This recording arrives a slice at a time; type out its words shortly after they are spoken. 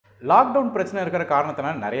Lockdown பிரச்சனை இருக்கிற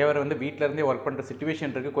காரணத்தினால நிறைய பேர் வந்து வீட்டில இருந்தே ஒர்க் பண்ணுற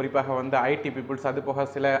சிச்சுவேஷன் இருக்குது. குறிப்பாக வந்து ஐடி பீப்புள்ஸ், அது போக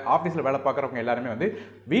சில ஆஃபீஸில் வேலை பார்க்குறவங்க எல்லாருமே வந்து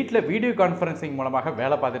வீட்டில் வீடியோ கான்ஃபரன்சிங் மூலமாக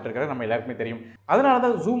வேலை பார்த்துட்டு இருக்கிறது நம்ம எல்லாருக்குமே தெரியும். அதனால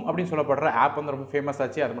தான் ஜூம் அப்படின்னு சொல்லப்படுற ஆப் வந்து ரொம்ப ஃபேமஸ்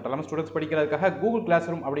ஆச்சு. அது மட்டும் இல்லாமல் ஸ்டூடெண்ட்ஸ் படிக்கிறதுக்காக கூகுள் கிளாஸ்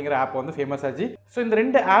ரூம் அப்படிங்கிற ஆப் வந்து ஃபேமஸ் ஆச்சு. ஸோ இந்த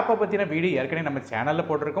ரெண்டு ஆப்பை பற்றின வீடியோ ஏற்கனவே நம்ம சேனலில்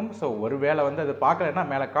போட்டிருக்கோம். ஸோ ஒருவேளை வந்து அது பார்க்கலன்னா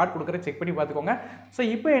மேலே கார்டு கொடுக்குற செக் பண்ணி பார்த்துக்கோங்க. ஸோ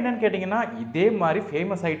இப்போ என்னன்னு கேட்டிங்கன்னா, இதே மாதிரி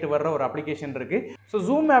ஃபேமஸ் ஆகிட்டு வர்ற ஒரு அப்ளிகேஷன் இருக்குது. ஸோ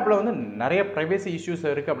ஜூம் ஆப்பில் வந்து நிறைய ப்ரைவசி இஷ்யூஸ்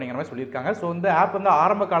இருக்குது அப்படிங்கிற மாதிரி சொல்லியிருக்காங்க. ஸோ இந்த ஆப் வந்து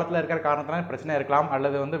ஆரம்ப காலத்தில் இருக்கிற காரணத்தினால பிரச்சனை இருக்கலாம்,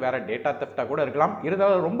 அல்லது வந்து வேற டேட்டா தெஃப்டாக கூட இருக்கலாம்.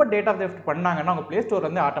 இருந்தாலும் ரொம்ப டேட்டா தெஃப்ட் பண்ணாங்கன்னா அவங்க ப்ளே ஸ்டோர்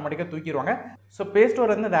வந்து ஆட்டோமேட்டிக்காக தூக்கிடுவாங்க. ஸோ ப்ளே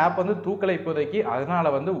ஸ்டோர் வந்து இந்த ஆப் வந்து தூக்கலை இப்போதைக்கு. அதனால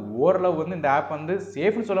வந்து ஓரளவு வந்து இந்த ஆப் வந்து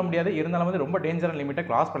சேஃப்னு சொல்ல முடியாது. இருந்தாலும் வந்து ரொம்ப டேஞ்சர் லிமிட்டை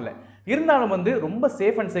கிராஸ் பண்ணல. இருந்தாலும் வந்து ரொம்ப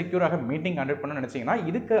சேஃப் அண்ட் செக்யூராக மீட்டிங் கண்டக்ட் பண்ணணும்னு நினைச்சீங்கன்னா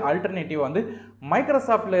இதுக்கு ஆல்டர்னேட்டிவ் வந்து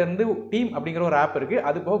மைக்ரோசாஃப்ட்ல இருந்து டீம் அப்படிங்கிற ஒரு ஆப் இருக்கு.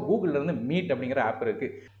 அது போக கூகுள்ல இருந்து மீட் அப்படிங்கிற ஆப் இருக்கு.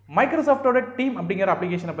 மைக்ரோசாஃப்டோட டீம் அப்படிங்கிற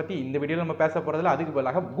அப்ளிகேஷனை பற்றி இந்த வீடியோவில் நம்ம பேச போகிறதுல அதுக்கு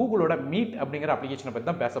பதிலாக கூகுளோட மீட் அப்படிங்கிற அப்ளிகேஷனை பற்றி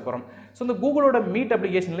தான் பேச போகிறோம். ஸோ இந்த கூகுளோட மீட்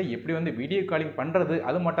அப்ளிகேஷனில் எப்படி வந்து வீடியோ காலிங் பண்ணுறது,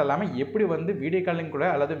 அது மட்டும் இல்லாமல் எப்படி வந்து வீடியோ காலிங் கூட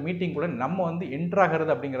அல்லது மீட்டிங் கூட நம்ம வந்து என்டர்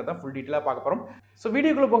ஆகிறது அப்படிங்கிறத ஃபுல் டீட்டெயிலாக பார்க்க போகிறோம். ஸோ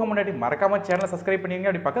வீடியோக்குள்ளே போக முன்னாடி மறக்காம சேனலை சப்ஸ்கிரைப்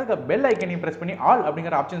பண்ணிடுங்க. அப்படி பக்கத்தில் பெல் ஐக்கனையும் ப்ரெஸ் பண்ணி ஆல்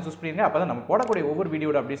அப்படிங்கிற ஆப்ஷன் சூஸ் பண்ணிடுங்க. அப்போ தான் நம்ம போடக்கூடிய ஒவ்வொரு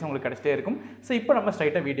வீடியோட அப்டேட்ஸ் உங்களுக்கு கிடைச்சிட்டே இருக்கும். ஸோ இப்போ நம்ம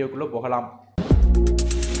ஸ்ட்ரைட்டாக வீடியோக்குள்ளே போகலாம்.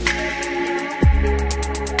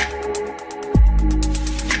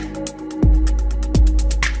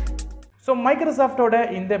 ஸோ மைக்ரோசாஃப்டோட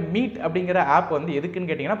இந்த மீட் அப்படிங்கிற ஆப் வந்து எதுக்குன்னு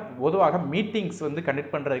கேட்டிங்கன்னா, பொதுவாக மீட்டிங்ஸ் வந்து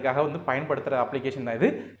கண்டக்ட் பண்ணுறதுக்காக வந்து பயன்படுத்துகிற அப்ளிகேஷன் தான் இது.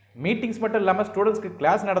 மீட்டிங்ஸ் மட்டும் இல்லாமல் ஸ்டூடெண்ட்ஸ்க்கு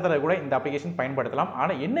கிளாஸ் நடத்துறது கூட இந்த அப்ளிகேஷன் பயன்படுத்தலாம்.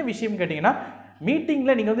 ஆனால் என்ன விஷயம் கேட்டிங்கன்னா,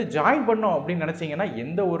 மீட்டிங்கில் நீங்கள் வந்து ஜாயின் பண்ணோம் அப்படின்னு நினச்சிங்கன்னா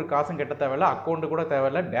எந்த ஒரு காசும் கட்ட தேவையில்ல, அக்கௌண்ட்டு கூட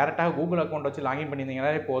தேவையில்லை. டேரெக்டாக கூகுள் அக்கௌண்ட் வச்சு லாகின்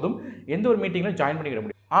பண்ணியிருந்தீங்கன்னாலே போதும், எந்த ஒரு மீட்டிங்கிலும் ஜாயின் பண்ணிக்கிற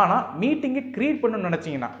முடியும். ஆனால் மீட்டிங்கை க்ரியேட் பண்ணணும்னு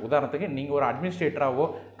நினச்சிங்கன்னா, உதாரணத்துக்கு நீங்கள் ஒரு அட்மினிஸ்ட்ரேட்டராகவோ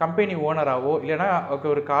கம்பெனி ஓனராகவோ இல்லைனா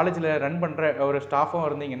ஒரு காலேஜில் ரன் பண்ணுற ஒரு ஸ்டாஃபோ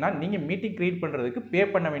இருந்தீங்கன்னா நீங்கள் மீட்டிங் க்ரியேட் பண்ணுறதுக்கு பே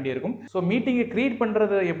பண்ண வேண்டியிருக்கும். ஸோ மீட்டிங்கை க்ரியேட்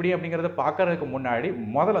பண்ணுறது எப்படி அப்படிங்கிறத பார்க்கறதுக்கு முன்னாடி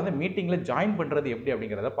முதல்ல வந்து மீட்டிங்கில் ஜாயின் பண்ணுறது எப்படி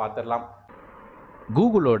அப்படிங்கிறத பார்த்துடலாம்.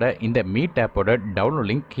 கூகுளோட இந்த மீட் ஆப்போட டவுன்லோட்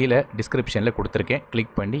லிங்க் கீழே டிஸ்கிரிப்ஷனில் கொடுத்துருக்கேன்.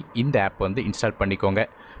 கிளிக் பண்ணி இந்த ஆப் வந்து இன்ஸ்டால் பண்ணிக்கோங்க.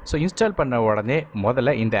 ஸோ இன்ஸ்டால் பண்ண உடனே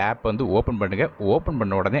முதல்ல இந்த ஆப் வந்து ஓப்பன் பண்ணுங்கள். ஓப்பன்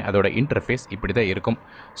பண்ண உடனே அதோட இன்டர்ஃபேஸ் இப்படி தான் இருக்கும்.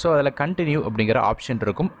 ஸோ அதில் கண்டினியூ அப்படிங்கிற ஆப்ஷன்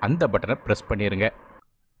இருக்கும். அந்த பட்டனை ப்ரெஸ் பண்ணிடுங்க.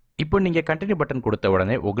 இப்போ நீங்கள் கண்டினியூ பட்டன் கொடுத்த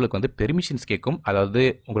உடனே உங்களுக்கு வந்து பெர்மிஷன்ஸ் கேட்கும். அதாவது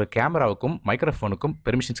உங்களுக்கு கேமராவுக்கும் மைக்ரோஃபோனுக்கும்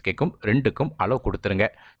பெர்மிஷன்ஸ் கேட்கும். ரெண்டுக்கும் அலோவ் கொடுத்துருங்க.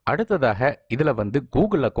 அடுத்ததாக இதில் வந்து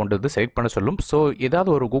கூகுள் அக்கௌண்ட் வந்து செலக்ட் பண்ண சொல்லும். ஸோ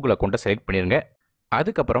ஏதாவது ஒரு கூகுள் அக்கௌண்ட்டை செலக்ட் பண்ணிடுங்க.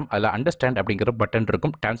 அதுக்கப்புறம் அதில் அண்டர்ஸ்டாண்ட் அப்படிங்கிற பட்டன்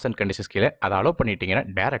இருக்கும். டர்ம்ஸ் அண்ட் கண்டிஷன்ஸ் கீழே அதை அலோவ் பண்ணிட்டீங்கன்னா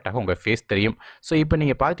டேரெக்டாக உங்கள் ஃபேஸ் தெரியும். ஸோ இப்போ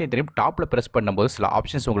நீங்கள் பார்த்துட்டே தெரியும், டாப்பில் ப்ரெஸ் பண்ணும்போது சில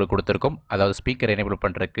ஆப்ஷன்ஸ் உங்களுக்கு கொடுத்துருக்கும். அதாவது ஸ்பீக்கர் எனேபிள்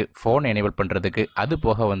பண்ணுறதுக்கு, ஃபோன் எனேபிள் பண்ணுறதுக்கு, அது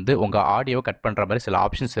போக வந்து உங்கள் ஆடியோ கட் பண்ணுற மாதிரி சில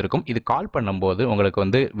ஆப்ஷன்ஸ் இருக்கும். இது கால் பண்ணும்போது உங்களுக்கு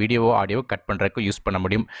வந்து வீடியோவோ ஆடியோ கட் பண்ணுறதுக்கு யூஸ் பண்ண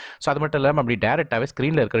முடியும். ஸோ அது மட்டும் இல்லாமல் அப்படி டேரெக்டாகவே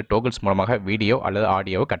ஸ்க்ரீனில் இருக்கிற டோகிள்ஸ் மூலமாக வீடியோ அல்லது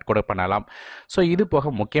ஆடியோவை கட் கூட பண்ணலாம். ஸோ இது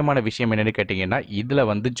போக முக்கியமான விஷயம் என்னென்னு கேட்டிங்கன்னா, இதில்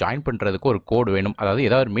வந்து ஜாயின் பண்ணுறதுக்கு ஒரு கோடு வேணும். அதாவது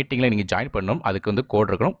ஏதாவது ஒரு மீட்டிங்கில் நீங்கள் ஜாயின் பண்ணணும், அதுக்கு வந்து கோட்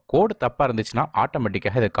இருக்கணும். கோடு தப்பாக இருந்துச்சுன்னா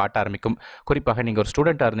ஆட்டோமேட்டிக்காக இதை காட்ட ஆரம்பிக்கும். குறிப்பாக நீங்கள் ஒரு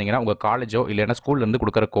ஸ்டூடெண்ட்டாக இருந்தீங்கன்னா உங்கள் காலேஜோ இல்லைனா ஸ்கூல்லேருந்து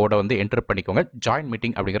கொடுக்குற கோடை வந்து என்டர் பண்ணிக்கோங்க. ஜாயின்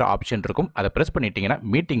மீட்டிங் அப்படிங்கிற ஆப்ஷன் இருக்கும். அதை ப்ரெஸ் பண்ணிட்டீங்கன்னா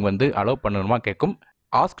மீட்டிங் வந்து அலோவ் பண்ணணுமா கேட்கும்.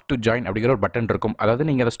 ஆஸ்க் டு ஜாயின் அப்படிங்கிற ஒரு பட்டன் இருக்கும். அதாவது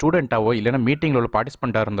நீங்கள் அதை ஸ்டூடெண்ட்டாவோ இல்லைனா மீட்டிங்கில் உள்ள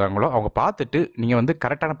பார்ட்டிசிபெண்ட்டாக இருந்தாங்களோ அவங்க பார்த்துட்டு நீங்கள் வந்து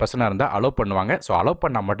கரெக்டான பர்சனாக இருந்தால் அலோவ் பண்ணுவாங்க. ஸோ அலோவ்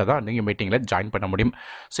பண்ணால் மட்டும் தான் நீங்கள் மீட்டிங்கில் ஜாயின் பண்ண முடியும்.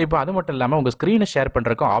 ஸோ இப்போ அது மட்டும் இல்லாமல் உங்கள் ஸ்க்ரீனை ஷேர்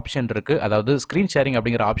பண்ணுறதுக்கும் ஆப்ஷன் இருக்குது. அதாவது ஸ்க்ரீன் ஷேரிங்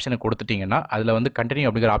அப்படிங்கிற ஆப்ஷனை கொடுத்துட்டிங்கன்னா, அதில் வந்து கண்டினியூ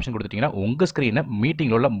அப்படிங்கிற ஆப்ஷன் கொடுத்துட்டிங்கன்னா உங்கள் ஸ்க்ரீனை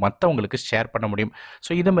மீட்டிங்கில் உள்ள மற்றவங்களுக்கு ஷேர் பண்ண முடியும்.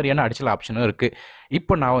 ஸோ இது மாதிரியான அடிஷனல் ஆப்ஷனும் இருக்குது.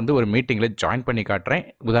 இப்போ நான் வந்து ஒரு மீட்டிங்கில் ஜாயின் பண்ணி காட்டுறேன்.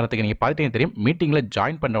 உதாரணத்துக்கு நீங்கள் பார்த்துட்டே தெரியும், மீட்டிங்கில்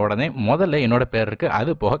ஜாயின் பண்ண உடனே முதல்ல என்னோட பேர் இருக்குது.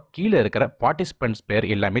 அது போக கீழே இருக்கிற பார்ட்டிசிபெண்ட்ஸ் பேர்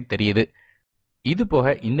எல்லாமே தெரியுது. இது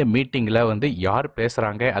போக இந்த மீட்டிங்கில் வந்து யார்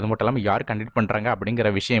பேசுகிறாங்க, அது மட்டும் இல்லாமல் யார் கண்டக்ட் பண்ணுறாங்க அப்படிங்கிற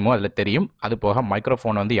விஷயமும் அதில் தெரியும். அது போக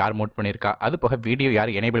மைக்ரோஃபோன் வந்து யார் மூட் பண்ணியிருக்கா, அது போக வீடியோ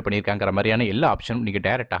யார் எனேபிள் பண்ணியிருக்காங்கிற மாதிரியான எல்லா ஆப்ஷனும் நீங்கள்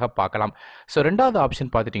டேரெக்டாக பார்க்கலாம். ஸோ ரெண்டாவது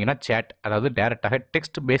ஆப்ஷன் பார்த்துட்டிங்கன்னா சேட். அதாவது டேரெக்டாக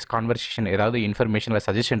டெக்ஸ்ட் பேஸ் கான்வர்சேஷன், ஏதாவது இன்ஃபர்மேஷனில்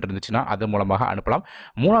சஜஷன் இருந்துச்சுன்னா அது மூலமாக அனுப்பலாம்.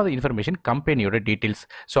 மூணாவது இன்ஃபர்மேஷன் கம்பெனியோட டீட்டெயில்ஸ்.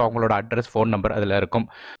 ஸோ அவங்களோட அட்ரஸ், ஃபோன் நம்பர் அதில் இருக்கும்.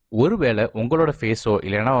 ஒருவேளை உங்களோட ஃபேஸோ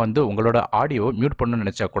இல்லைனா வந்து உங்களோட ஆடியோ மியூட் பண்ணணும்னு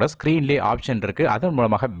நினச்சா கூட ஸ்க்ரீன்லேயே ஆப்ஷன் இருக்குது. அதன்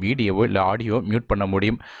மூலமாக வீடியோவோ இல்லை ஆடியோ மியூட் பண்ண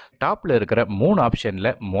முடியும். டாப்பில் இருக்கிற 3 ஆப்ஷனில்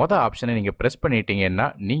ஆப்ஷனை நீங்கள் ப்ரெஸ் பண்ணிட்டீங்கன்னா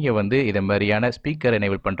நீங்கள் வந்து இதை மாதிரியான ஸ்பீக்கர்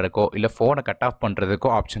எனேபிள் பண்ணுறக்கோ இல்லை ஃபோனை கட் ஆஃப் பண்ணுறதுக்கோ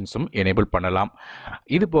ஆப்ஷன்ஸும் எனேபிள் பண்ணலாம்.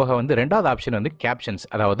 இது போக வந்து ரெண்டாவது ஆப்ஷன் வந்து கேப்ஷன்ஸ்.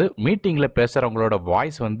 அதாவது மீட்டிங்கில் பேசுகிறவங்களோட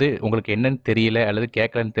வாய்ஸ் வந்து உங்களுக்கு என்னன்னு தெரியல அல்லது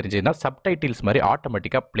கேட்கலன்னு தெரிஞ்சதுன்னா சப்டைட்டில்ஸ் மாதிரி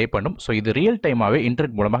ஆட்டோமேட்டிக்காக ப்ளே பண்ணும். ஸோ இது ரியல் டைமாகவே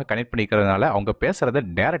இன்டர்நெட் மூலமாக கனெக்ட் பண்ணிக்கிறதுனால அவங்க பேசுகிறத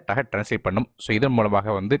டேரெக்டாக ட்ரான்ஸ்லேட் பண்ணும். ஸோ இதன்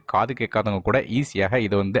மூலமாக வந்து காது கேட்காதவங்க கூட ஈஸியாக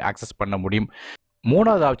இதை வந்து ஆக்சஸ் பண்ண முடியும்.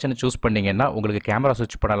 மூணாவது ஆப்ஷனை சூஸ் பண்ணிங்கன்னா உங்களுக்கு கேமரா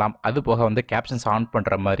ஸ்விட்ச் பண்ணலாம். அது போக வந்து கேப்ஷன்ஸ் ஆன்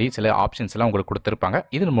பண்ணுற மாதிரி சில ஆப்ஷன்ஸ்லாம் உங்களுக்கு கொடுத்துருப்பாங்க.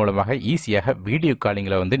 இதன் மூலமாக ஈஸியாக வீடியோ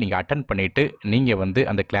காலிங்கில் வந்து நீங்கள் அட்டன் பண்ணிவிட்டு நீங்கள் வந்து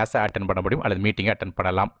அந்த கிளாஸை அட்டன் பண்ண முடியும் அல்லது மீட்டிங்கை அட்டன்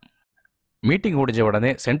பண்ணலாம். மீட்டிங் முடிஞ்ச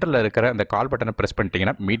உடனே சென்டரில் இருக்கிற அந்த கால் பட்டனை ப்ரெஸ்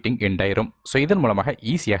பண்ணிட்டீங்கன்னா மீட்டிங் எண்ட் ஆயிரும். ஸோ இதன் மூலமாக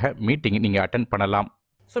ஈஸியாக மீட்டிங் நீங்கள் அட்டன் பண்ணலாம்.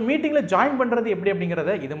 ஸோ மீட்டிங்கில் ஜாயின் பண்ணுறது எப்படி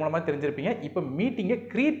அப்படிங்கிறத இது மூலமாக தெரிஞ்சிருப்பீங்க. இப்போ மீட்டிங்கை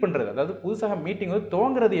கிரியேட் பண்ணுறது, அதாவது புதுசாக மீட்டிங் வந்து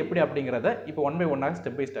துவங்குறது எப்படி அப்படிங்கிறத இப்போ ஒன் பை ஒன்னாக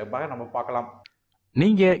ஸ்டெப் பை ஸ்டெப்பாக நம்ம பார்க்கலாம்.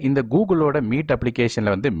 நீங்கள் இந்த கூகுளோட மீட்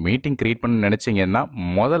அப்ளிகேஷனில் வந்து மீட்டிங் கிரியேட் பண்ண நினச்சிங்கன்னா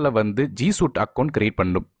முதல்ல வந்து G Suite அக்கௌண்ட் கிரியேட்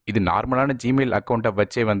பண்ணணும். இது நார்மலான ஜிமெயில் அக்கௌண்ட்டை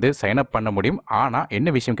வச்சே வந்து சைன் அப் பண்ண முடியும். ஆனால்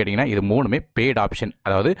என்ன விஷயம் கேட்டிங்கன்னா இது மூணுமே பெய்டு ஆப்ஷன்.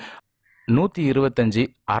 அதாவது 125,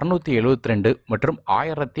 672 மற்றும்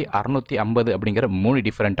 1650 அப்படிங்கிற 3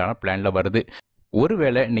 டிஃப்ரெண்ட்டான பிளானில் வருது.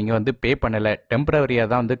 ஒருவேளை நீங்கள் வந்து பே பண்ணலை, டெம்பரவரியாக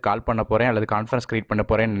தான் வந்து கால் பண்ண போகிறேன் அல்லது கான்ஃபரன்ஸ் கிரியேட் பண்ண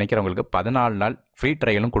போகிறேன்னு நினைக்கிறவங்களுக்கு 14 நாள் ஃப்ரீ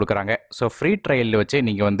ட்ரையலும் கொடுக்குறாங்க. ஸோ ஃப்ரீ ட்ரையலில் வச்சே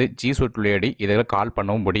நீங்கள் வந்து G Suite உள்ளேடி இதில் கால்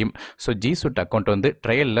பண்ணவும் முடியும். ஸோ G Suite அக்கௌண்ட் வந்து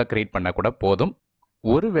ட்ரையலில் கிரியேட் பண்ணால் கூட போதும்.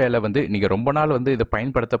 ஒருவேளை வந்து நீங்கள் ரொம்ப நாள் வந்து இதை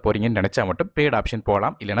பயன்படுத்த போகிறீங்கன்னு நினச்சா மட்டும் பெய்டு ஆப்ஷன்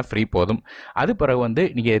போகலாம், இல்லைனா ஃப்ரீ போதும். அது பிறகு வந்து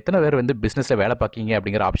நீங்கள் எத்தனை பேர் வந்து பிஸ்னஸில் வேலை பார்க்கீங்க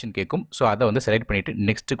அப்படிங்கிற ஆப்ஷன் கேட்கும். ஸோ அதை வந்து செலக்ட் பண்ணிவிட்டு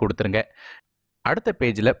நெக்ஸ்ட்டு கொடுத்துருங்க. அடுத்த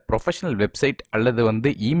பேஜில் ப்ரொஃபஷனல் வெப்சைட் அல்லது வந்து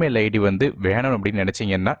இமெயில் ஐடி வந்து வேணும் அப்படின்னு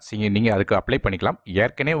நினச்சிங்கன்னா நீங்கள் அதுக்கு அப்ளை பண்ணிக்கலாம்.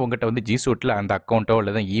 ஏற்கனவே உங்கள்கிட்ட வந்து G Suiteல் அந்த அக்கௌண்ட்டோ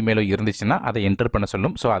அல்லது இமெயிலோ இருந்துச்சுன்னா அதை என்டர் பண்ண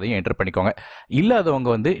சொல்லும். ஸோ அதையும் என்டர் பண்ணிக்கோங்க. இல்லாதவங்க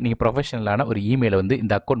வந்து நீங்கள் ப்ரொஃபஷனலான ஒரு இமெயிலை வந்து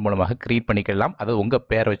இந்த அக்கௌண்ட் மூலமாக கிரியேட் பண்ணிக்கலாம். அதாவது உங்கள்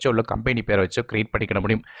பேரை வச்சோ இல்லை கம்பெனி பேரை வச்சோ கிரியேட் பண்ணிக்க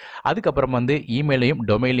முடியும். அதுக்கப்புறம் வந்து இமெயிலையும்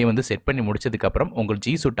டொமைலையும் வந்து செட் பண்ணி முடிச்சதுக்கப்புறம் உங்கள்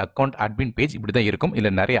G Suite account admin page இப்படி தான் இருக்கும்.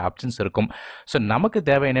 இதில் நிறைய ஆப்ஷன்ஸ் இருக்கும். ஸோ நமக்கு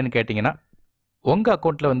தேவை என்னென்னு கேட்டிங்கன்னா உங்கள்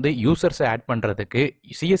அக்கௌண்ட்டில் வந்து யூசர்ஸை ஆட் பண்ணுறதுக்கு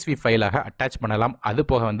CSV ஃபைலாக அட்டாச் பண்ணலாம். அது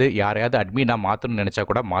போக வந்து யாரையாவது அட்மினாக மாற்றணும்னு நினச்சா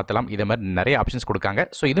கூட மாற்றலாம். இதே மாதிரி நிறைய ஆப்ஷன்ஸ் கொடுக்காங்க.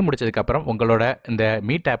 ஸோ இது முடிச்சதுக்கப்புறம் உங்களோட இந்த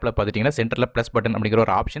மீட் ஆப்பில் பார்த்துட்டிங்கன்னா சென்டரில் ப்ளஸ் பட்டன் அப்படிங்கிற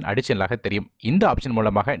ஒரு ஆப்ஷன் அடிஷனலாக தெரியும். இந்த ஆப்ஷன்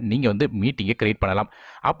மூலமாக நீங்கள் வந்து மீட்டிங்கை கிரியேட் பண்ணலாம்.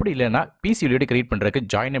 அப்படி இல்லைனா பிசியோட கிரியேட் பண்ணுறதுக்கு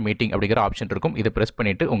ஜாயின் அ மீட்டிங் அப்படிங்கிற ஆப்ஷன் இருக்கும். இதை ப்ரெஸ்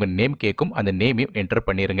பண்ணிவிட்டு உங்கள் நேம் கேட்கும். அந்த நேமையும் என்டர்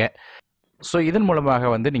பண்ணிடுங்க. ஸோ இதன் மூலமாக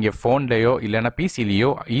வந்து நீங்கள் ஃபோன்லேயோ இல்லைனா பிசிலேயோ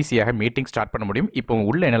ஈஸியாக மீட்டிங் ஸ்டார்ட் பண்ண முடியும். இப்போ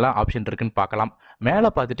உள்ள என்னெல்லாம் ஆப்ஷன் இருக்குன்னு பார்க்கலாம். மேலே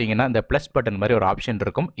பார்த்துட்டிங்கன்னா இந்த ப்ளஸ் பட்டன் மாதிரி ஒரு ஆப்ஷன்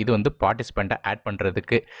இருக்கும். இது வந்து பார்ட்டிசிபெண்ட்டை ஆட்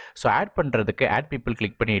பண்ணுறதுக்கு. ஸோ ஆட் பண்ணுறதுக்கு ஆட் பீப்புள்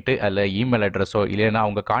கிளிக் பண்ணிவிட்டு அதில் இமெயில் அட்ரஸோ இல்லைனா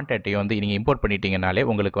உங்கள் கான்டாக்டையோ வந்து நீங்கள் இம்போர்ட் பண்ணிட்டீங்கனாலே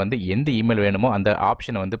உங்களுக்கு வந்து எந்த இமெயில் வேணுமோ அந்த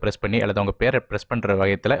ஆப்ஷனை வந்து ப்ரெஸ் பண்ணி அல்லது அவங்க பேரை ப்ரெஸ் பண்ணுற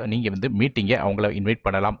வகையில் நீங்கள் வந்து மீட்டிங்கை அவங்கள இன்வைட்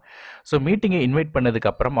பண்ணலாம். ஸோ மீட்டிங்கை இன்வைட்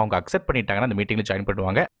பண்ணதுக்கப்புறம் அவங்க அக்செப்ட் பண்ணிட்டாங்கன்னா அந்த மீட்டிங்கில் ஜாயின்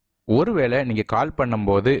பண்ணுவாங்க. ஒருவேளை நீங்கள் கால்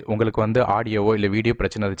பண்ணும்போது உங்களுக்கு வந்து ஆடியோவோ இல்லை வீடியோ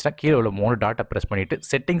பிரச்சனை இருந்துச்சுன்னா கீழே உள்ள 3 டாட்டை ப்ரெஸ் பண்ணிவிட்டு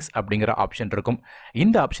செட்டிங்ஸ் அப்படிங்கிற ஆப்ஷன் இருக்கும்.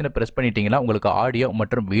 இந்த ஆப்ஷனை ப்ரெஸ் பண்ணிட்டீங்கன்னா உங்களுக்கு ஆடியோ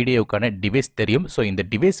மற்றும் வீடியோக்கான டிவைஸ் தெரியும். ஸோ இந்த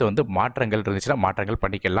டிவைஸை வந்து மாற்றங்கள் இருந்துச்சுன்னா மாற்றங்கள்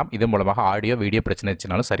பண்ணிக்கலாம். இது மூலமாக ஆடியோ வீடியோ பிரச்சனை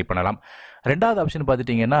இருந்துச்சுனாலும் சரி பண்ணலாம். ரெண்டாவது ஆப்ஷன்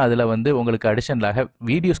பார்த்துட்டிங்கன்னா அதில் வந்து உங்களுக்கு அடிஷனலாக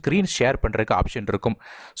வீடியோ ஸ்க்ரீன் ஷேர் பண்ணுறதுக்கு ஆப்ஷன் இருக்கும்.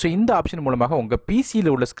 ஸோ இந்த ஆப்ஷன் மூலமாக உங்கள்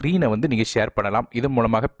பிசியில் உள்ள ஸ்க்ரீனை வந்து நீங்கள் ஷேர் பண்ணலாம். இது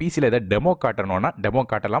மூலமாக பிசியில் ஏதாவது டெமோ காட்டணும்னா டெமோ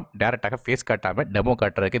காட்டலாம். டேரெக்டாக ஃபேஸ் காட்டாமல் டெமோ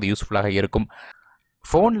காட்டுறதுக்கு இது யூஸ்ஃபுல்லாக இருக்கும்.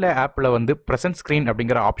 ஃபோனில் ஆப்பில் வந்து ப்ரெசன்ட் ஸ்க்ரீன்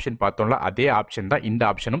அப்படிங்கிற ஆப்ஷன் பார்த்தோம்ல, அதே ஆப்ஷன் தான் இந்த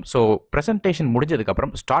ஆப்ஷனும். ஸோ ப்ரெசன்டேஷன்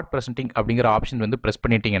முடிஞ்சதுக்கப்புறம் ஸ்டார்ட் ப்ரெசென்டிங் அப்படிங்கிற ஆப்ஷன் வந்து ப்ரெஸ்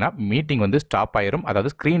பண்ணிட்டீங்கன்னா மீட்டிங் வந்து ஸ்டாப் ஆயிரும்.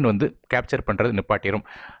 அதாவது ஸ்க்ரீன் வந்து கேப்சர் பண்ணுறது நிப்பாட்டிடும்.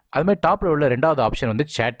 அதுமாதிரி டாப்பில் உள்ள ரெண்டாவது ஆப்ஷன் வந்து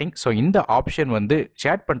சேட்டிங். ஸோ இந்த ஆப்ஷன் வந்து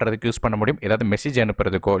சேட் பண்ணுறதுக்கு யூஸ் பண்ண முடியும். ஏதாவது மெசேஜ்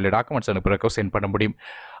அனுப்புறதுக்கோ இல்லை டாக்குமெண்ட்ஸ் அனுப்புறதுக்கோ சென்ட் பண்ண முடியும்.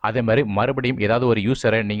 அதே மாதிரி மறுபடியும் ஏதாவது ஒரு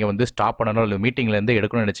யூஸரை நீங்கள் வந்து ஸ்டாப் பண்ணணும் இல்லை மீட்டிங்லேருந்து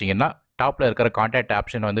எடுக்கணும்னு நினச்சிங்கன்னா டாப்பில் இருக்கிற கான்டாக்ட்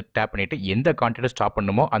ஆப்ஷனை வந்து டேப் பண்ணிவிட்டு எந்த கான்டாக்டை ஸ்டாப்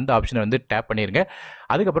பண்ணணுமோ அந்த ஆப்ஷனை வந்து டேப் பண்ணிடுங்க.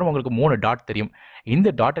 அதுக்கப்புறம் உங்களுக்கு 3 டாட் தெரியும். இந்த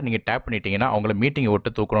டாட்டை நீங்கள் டேப் பண்ணிட்டீங்கன்னா அவங்கள மீட்டிங்கை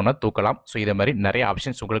விட்டு தூக்கணும்னா தூக்கலாம். ஸோ இதே மாதிரி நிறைய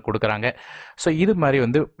ஆப்ஷன்ஸ் உங்களுக்கு கொடுக்குறாங்க. ஸோ இது மாதிரி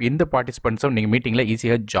வந்து எந்த பார்ட்டிசிபெண்ட்ஸும் நீங்கள் மீட்டிங்கில்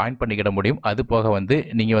ஈஸியாக ஜாயின் பண்ணிக்கிட முடியும். அது போக வந்து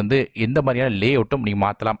நீங்கள் வந்து எந்த மாதிரியான லே அவுட்டும் நீங்கள்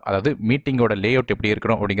மாற்றலாம். அதாவது மீட்டிங்கோட லே அவுட் எப்படி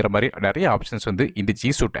இருக்கணும் அப்படிங்கிற மாதிரி நிறைய ஆப்ஷன்ஸ் வந்து இந்த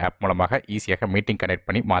G Suite ஆப் மூலமாக ஈஸியாக மீட்டிங் கனெக்ட்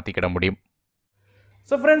பண்ணி மாற்றிக்கிட முடியும்.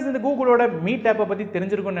 ஸோ ஃப்ரெண்ட்ஸ், இந்த கூகுளோட மீட் ஆப்பை பற்றி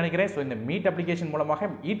தெரிஞ்சிருக்கும்னு நினைக்கிறேன். ஸோ இந்த மீட் அப்ளிகேஷன் மூலமாக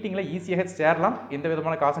மீட்டிங்கில் ஈஸியாக சேரலாம். எந்த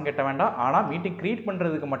விதமான காசும் கட்ட வேண்டாம். ஆனால் மீட்டிங் கிரியேட்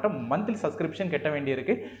பண்ணுறதுக்கு மட்டும் மந்த்லி சப்ஸ்கிரிப்ஷன் கட்ட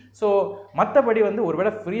வேண்டியிருக்கு. ஸோ மற்றபடி வந்து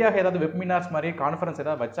ஒருவேளை ஃப்ரீயாக ஏதாவது வெபினார்ஸ் மாதிரி கான்ஃபரன்ஸ்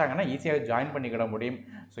ஏதாவது வச்சாங்கன்னா ஈஸியாக ஜாயின் பண்ணிக்கிட முடியும்.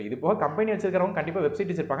 ஸோ இது போக கம்பெனி வச்சிருக்கிறவங்க கண்டிப்பாக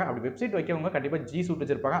வெப்சைட் வச்சிருப்பாங்க. அப்படி வெப்சைட் வைக்கிறவங்க கண்டிப்பாக G Suite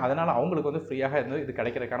வச்சிருப்பாங்க. அதனால் அவங்களுக்கு வந்து ஃப்ரீயாக இருந்து இது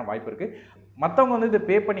கிடைக்கிறதுக்கான வாய்ப்பு இருக்குது. மற்றவங்க வந்து இது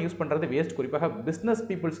பே பண்ணி யூஸ் பண்ணுறது வேஸ்ட். குறிப்பாக பிஸ்னஸ்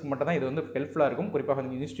பீப்புள்ஸ்க்கு மட்டும் தான் இது வந்து ஹெல்ப்ஃபுல்லாக இருக்கும். குறிப்பாக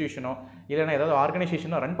வந்து இன்ஸ்டியூஷனோ இல்லைனா ஏதாவது ஆர்கனைசேஷன்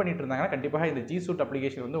ரன் பண்ணிட்டு இருந்தாங்கன்னா கண்டிப்பாக இந்த G Suite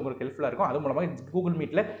அப்ளிகேஷன் வந்து உங்களுக்கு ஹெல்ப்ஃபுல்லாக இருக்கும். அது மூலமாக கூகுள்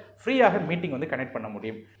மீட்டில் ஃப்ரீயாக மீட்டிங் வந்து கனெக்ட் பண்ண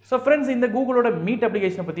முடியும். ஸோ ஃப்ரெண்ட்ஸ், இந்த கூகுளோட மீட்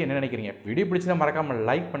அப்ளிகேஷனை பற்றி என்ன நினைக்கிறீங்க? வீடியோ பிடிச்சா மறக்காம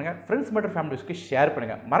லைக் பண்ணுங்க, ஃப்ரெண்ட்ஸ் மற்றும் ஃபேமிலிஸ்க்கு ஷேர்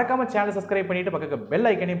பண்ணுங்க. மறக்காம சேனல் சப்ஸ்கிரைப் பண்ணிட்டு பக்கத்துல பெல்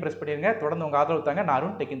ஐக்கனையும் பிரஸ் பண்ணிருங்க. தொடர்ந்து உங்க ஆதரவு தாங்க. நான்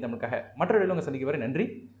அருண் டெக் இன் தமிழுக்காக மற்ற வீடியோல உங்களை சந்திக்க வரை நன்றி,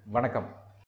 வணக்கம்.